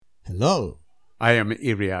Hello, I am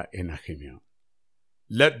Iria Enahimio.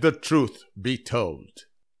 Let the truth be told.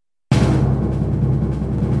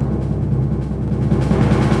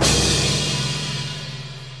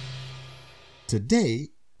 Today,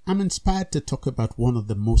 I'm inspired to talk about one of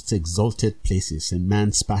the most exalted places in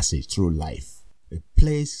man's passage through life, a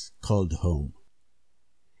place called home.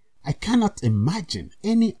 I cannot imagine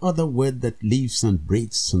any other word that lives and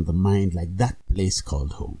breathes on the mind like that place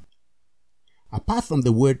called home. Apart from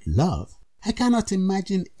the word love, I cannot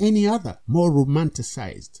imagine any other more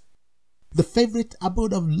romanticized. The favorite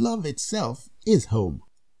abode of love itself is home.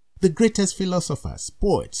 The greatest philosophers,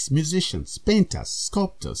 poets, musicians, painters,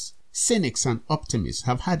 sculptors, cynics and optimists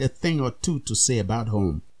have had a thing or two to say about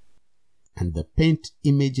home. And they paint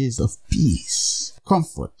images of peace,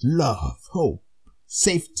 comfort, love, hope,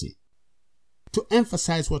 safety. To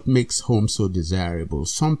emphasize what makes home so desirable,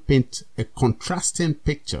 some paint a contrasting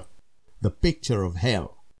picture, the picture of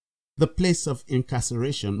hell, the place of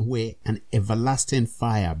incarceration where an everlasting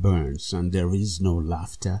fire burns and there is no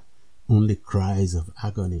laughter, only cries of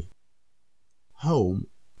agony. Home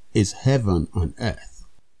is heaven on earth.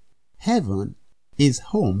 Heaven is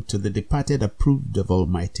home to the departed approved of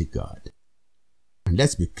Almighty God. And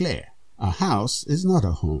let's be clear, a house is not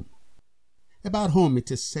a home. About home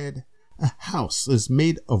it is said, a house is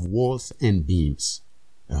made of walls and beams.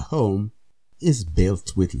 A home is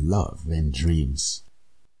built with love and dreams.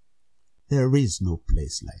 There is no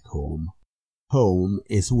place like home. Home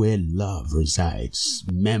is where love resides,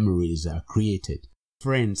 memories are created,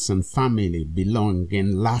 friends and family belong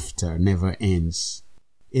and laughter never ends.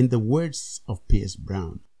 In the words of Pierce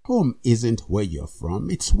Brown, home isn't where you're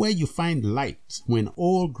from, it's where you find light when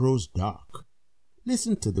all grows dark.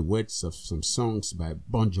 Listen to the words of some songs by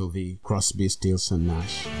Bon Jovi, Crosby, Stills and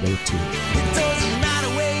Nash. They too. It doesn't matter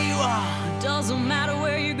where you are, it doesn't matter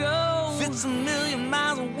where you go. If it's a million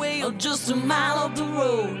miles away or just a mile up the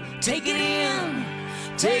road, take it in,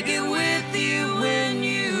 take it with you when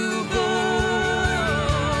you go.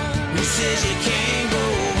 Who says you can't go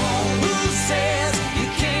home? Who says you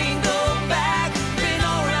can't go back? Been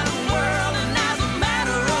all around the world and as a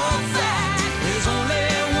matter of fact, there's only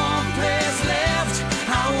one place left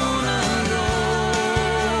I wanna go.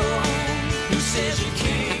 Who says you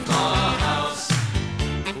can't go? Our house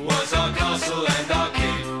was our castle and our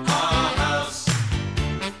king. Our house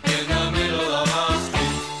in the middle of our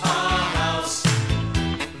street. Our house,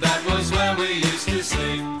 that was where we used to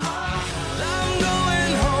sleep. I'm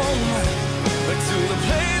going home, but to the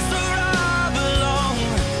place where I belong,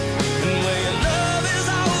 and where your love has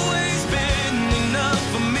always been enough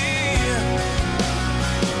for me.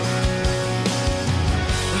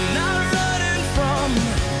 Not running from,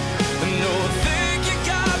 no, I think you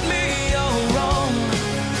got me all wrong.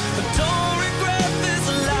 I don't regret this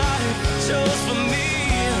life just for me.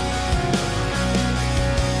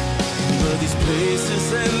 But these places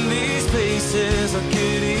and these places are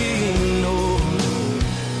getting old,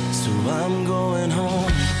 so I'm going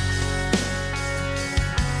home.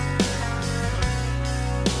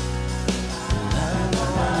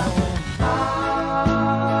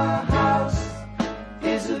 Our house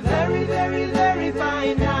is a very, very, very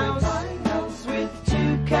fine house with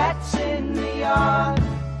two cats in the yard.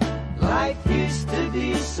 Life used to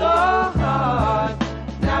be so hard.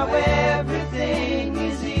 Now everything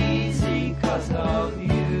is easy 'cause of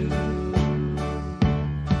you.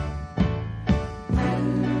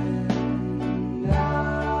 And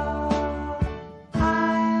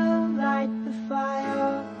I'll light the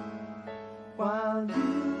fire while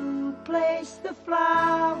you place the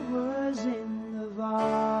flowers in the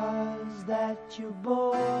vase that you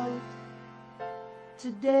bought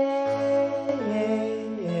today.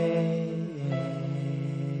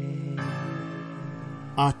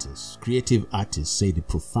 Artists, creative artists say the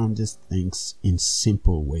profoundest things in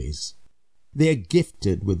simple ways. They are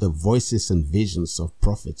gifted with the voices and visions of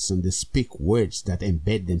prophets and they speak words that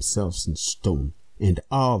embed themselves in stone and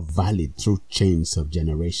are valid through chains of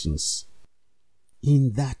generations.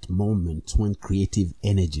 In that moment when creative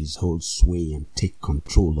energies hold sway and take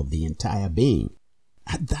control of the entire being,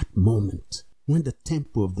 at that moment when the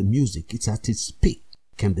tempo of the music is at its peak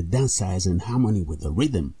and the dancer is in harmony with the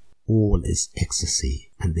rhythm, all is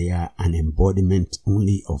ecstasy, and they are an embodiment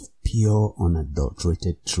only of pure,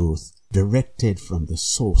 unadulterated truth, directed from the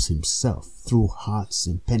source himself through hearts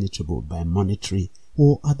impenetrable by monetary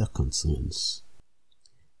or other concerns.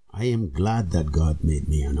 I am glad that God made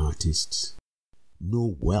me an artist.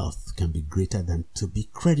 No wealth can be greater than to be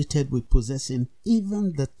credited with possessing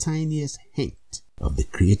even the tiniest hint of the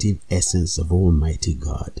creative essence of Almighty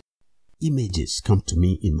God. Images come to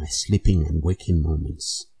me in my sleeping and waking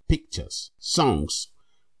moments. Pictures, songs,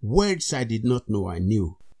 Words I did not know I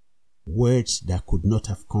knew. Words that could not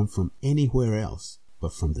have come from anywhere else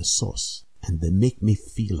but from the source. And they make me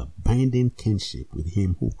feel a binding kinship with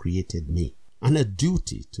him who created me, and a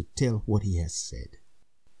duty to tell what he has said.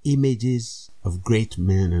 Images of great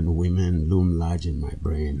men and women loom large in my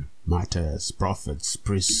brain. Martyrs, prophets,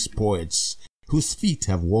 priests, poets, whose feet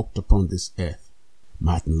have walked upon this earth.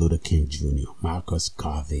 Martin Luther King Jr., Marcus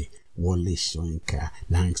Garvey, Wole Soyinka,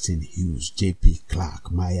 Langston Hughes, J.P.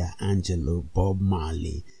 Clark, Maya Angelou, Bob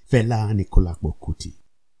Marley, Fela Anikulapo Kuti.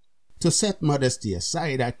 To set modesty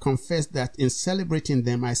aside, I confess that in celebrating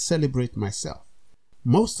them, I celebrate myself.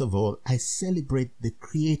 Most of all, I celebrate the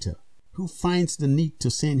Creator, who finds the need to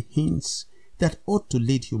send hints that ought to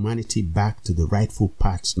lead humanity back to the rightful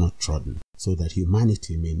paths not trodden, so that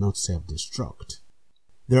humanity may not self-destruct.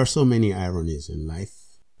 There are so many ironies in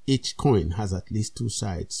life. Each coin has at least two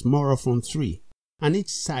sides, more often three, and each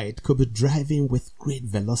side could be driving with great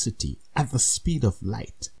velocity at the speed of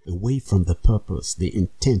light away from the purpose, the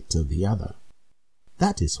intent of the other.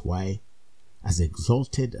 That is why, as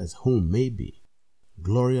exalted as home may be,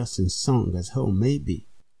 glorious in song as home may be,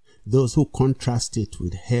 those who contrast it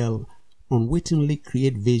with hell unwittingly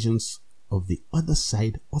create visions of the other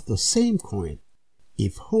side of the same coin.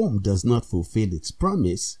 If home does not fulfill its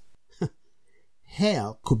promise,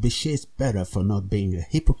 hell could be chased better for not being a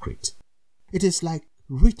hypocrite. It is like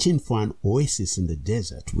reaching for an oasis in the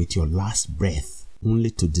desert with your last breath, only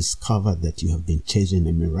to discover that you have been chasing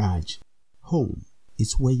a mirage. Home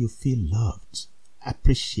is where you feel loved,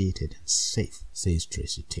 appreciated, and safe, says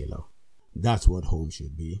Tracy Taylor. That's what home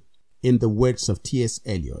should be. In the words of T.S.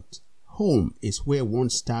 Eliot, home is where one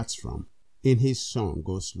starts from. In his song,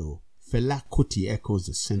 Go Slow, Fela Kuti echoes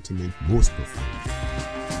the sentiment most profound.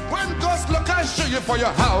 When Ghost look, I show you for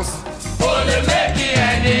your house. Only make it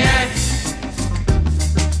in the end.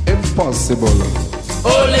 Impossible.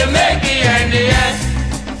 Only make it in the end.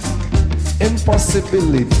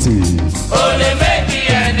 Impossibility. Only make it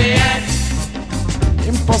in the end.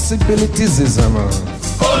 Impossibilities is Only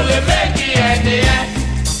make it in the end.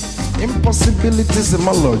 Impossibilities in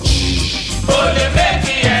my lodge. Only make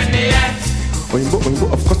it in the end. Of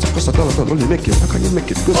course, I don't only make it. How can you make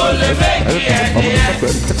it? Because Only make it in the end.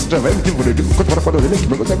 taxi driver, everything for the do. What only make it?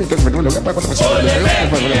 Because I make it. Only make it in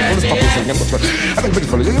the end. I can make it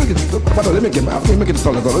for you. But only make it. I can make it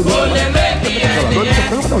for you. Only make it in the end.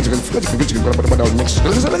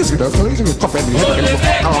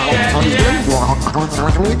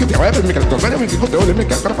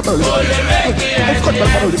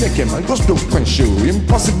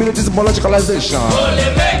 Impossibilities in logicalization. Only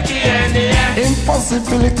make it in the end.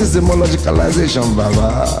 Impossibilities in logicalization,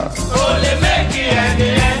 Baba. Only make it in the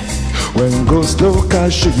end. When Ghost look, I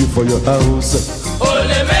show you for your house.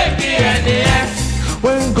 Only make it in the end.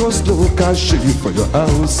 When Ghost look, I show you for your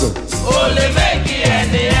house. Only make it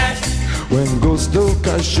in the end. When Ghost look,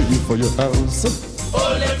 I show you for your house.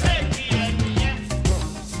 Only make it in the end.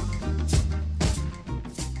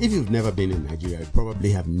 If you've never been in Nigeria, you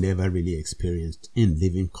probably have never really experienced in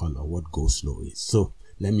living color what go slow is. So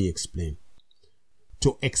let me explain.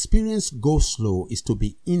 To experience go slow is to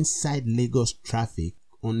be inside Lagos traffic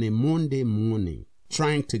on a Monday morning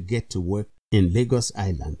trying to get to work in Lagos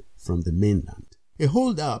Island from the mainland. A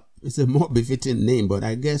hold up is a more befitting name, but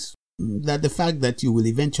I guess that the fact that you will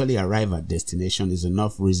eventually arrive at destination is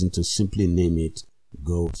enough reason to simply name it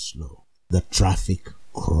go slow. The traffic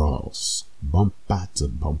crawls, bumper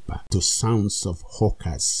to sounds of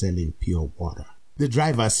hawkers selling pure water. The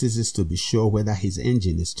driver ceases to be sure whether his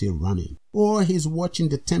engine is still running, or he's watching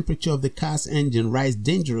the temperature of the car's engine rise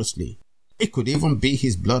dangerously. It could even be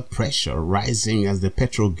his blood pressure rising as the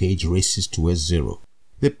petrol gauge races towards zero.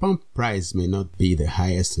 The pump price may not be the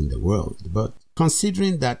highest in the world, but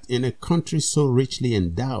considering that in a country so richly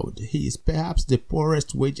endowed, he is perhaps the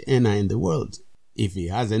poorest wage earner in the world, if he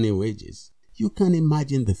has any wages, you can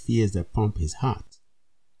imagine the fears that pump his heart.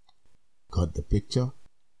 Got the picture?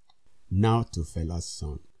 Now to Fela's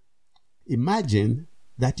song. Imagine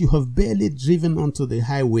that you have barely driven onto the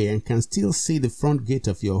highway and can still see the front gate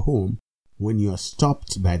of your home when you are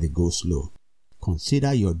stopped by the go slow.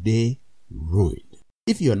 Consider your day ruined.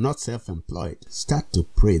 If you are not self-employed, start to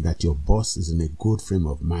pray that your boss is in a good frame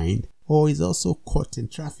of mind or is also caught in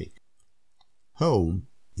traffic. Home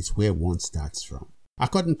is where one starts from.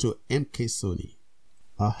 According to M.K. Soni,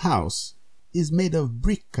 a house is made of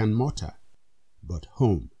brick and mortar, but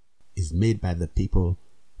home is made by the people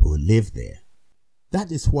who live there.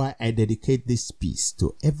 That is why I dedicate this piece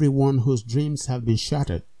to everyone whose dreams have been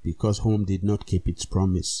shattered because home did not keep its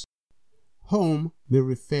promise. Home may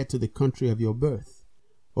refer to the country of your birth,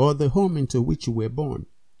 or the home into which you were born.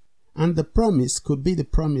 And the promise could be the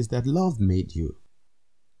promise that love made you.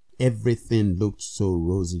 Everything looked so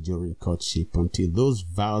rosy during courtship until those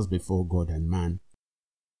vows before God and man.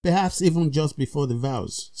 Perhaps even just before the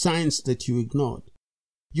vows, signs that you ignored.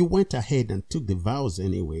 You went ahead and took the vows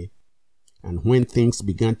anyway. And when things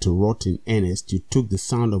began to rot in earnest, you took the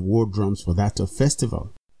sound of war drums for that of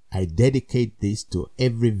festival. I dedicate this to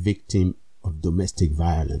every victim of domestic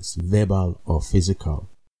violence, verbal or physical.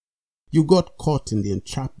 You got caught in the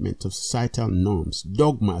entrapment of societal norms,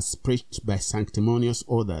 dogmas preached by sanctimonious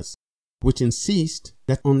orders, which insist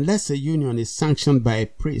that unless a union is sanctioned by a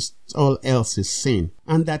priest, all else is sin,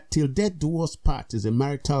 and that till death do us part is a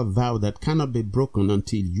marital vow that cannot be broken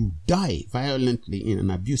until you die violently in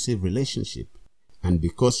an abusive relationship, and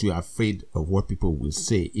because you are afraid of what people will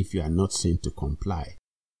say if you are not seen to comply.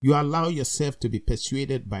 You allow yourself to be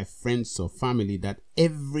persuaded by friends or family that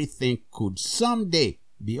everything could someday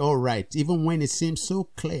be all right, even when it seems so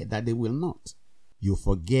clear that they will not. You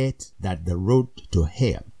forget that the road to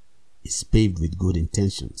hell is paved with good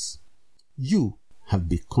intentions. You have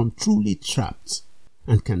become truly trapped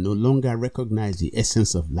and can no longer recognize the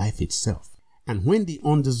essence of life itself. And when the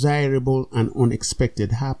undesirable and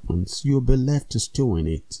unexpected happens, you'll be left to stew in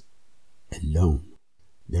it, alone.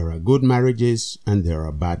 There are good marriages and there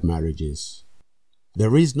are bad marriages.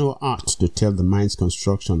 There is no art to tell the mind's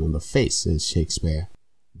construction on the face, says Shakespeare.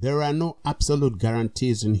 There are no absolute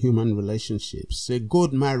guarantees in human relationships. A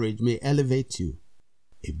good marriage may elevate you.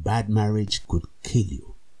 A bad marriage could kill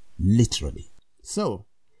you, literally. So,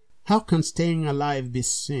 how can staying alive be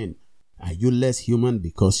sin? Are you less human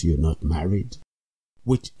because you're not married?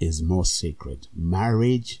 Which is more sacred,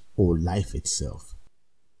 marriage or life itself?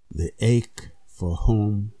 The ache for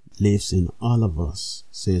home lives in all of us,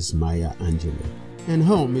 says Maya Angelou. And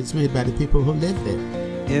home is made by the people who live there.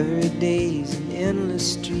 Every day's an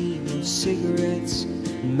endless stream of cigarettes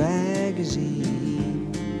and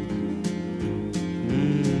magazines.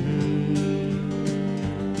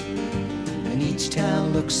 And each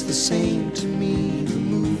town looks the same to me, the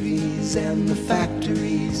movies and the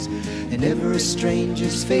factories. And every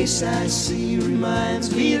stranger's face I see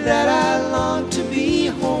reminds me that I long to be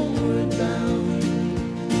homeward bound.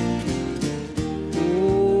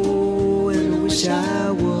 Oh, and I wish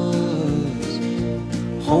I was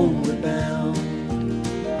homeward bound.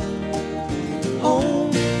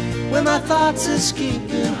 Home, where my thoughts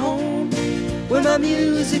escaping. Home, where my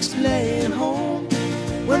music's playing. Home,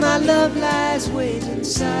 where my love lies waiting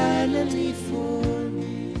silently for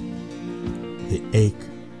me. The ache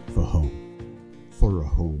for home, for a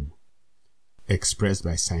home, expressed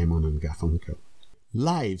by Simon and Garfunkel.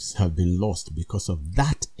 Lives have been lost because of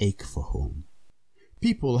that ache for home.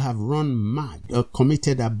 People have run mad or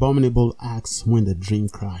committed abominable acts when the dream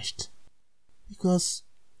crashed, because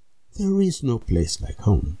there is no place like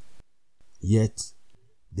home. Yet,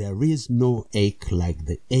 there is no ache like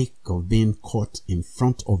the ache of being caught in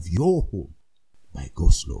front of your home by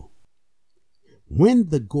go-slow. When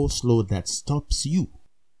the go-slow that stops you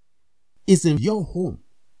is in your home,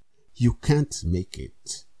 you can't make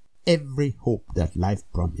it. Every hope that life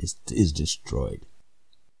promised is destroyed.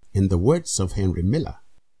 In the words of Henry Miller,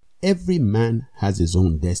 every man has his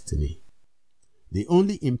own destiny. The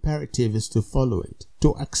only imperative is to follow it,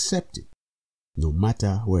 to accept it, no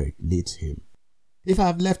matter where it leads him. If I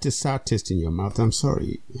have left a sour taste in your mouth, I'm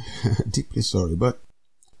sorry, deeply sorry, but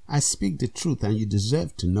I speak the truth and you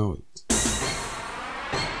deserve to know it.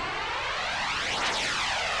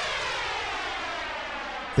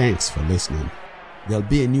 Thanks for listening. There'll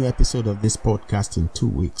be a new episode of this podcast in 2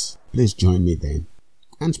 weeks. Please join me then.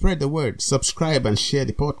 And spread the word, subscribe and share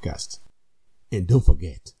the podcast. And don't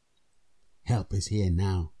forget, help is here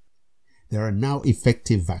now. There are now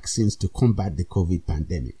effective vaccines to combat the COVID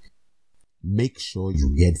pandemic. Make sure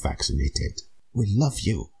you get vaccinated. We love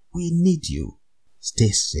you. We need you. Stay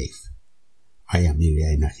safe. I am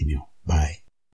Iria Inakimio. Bye.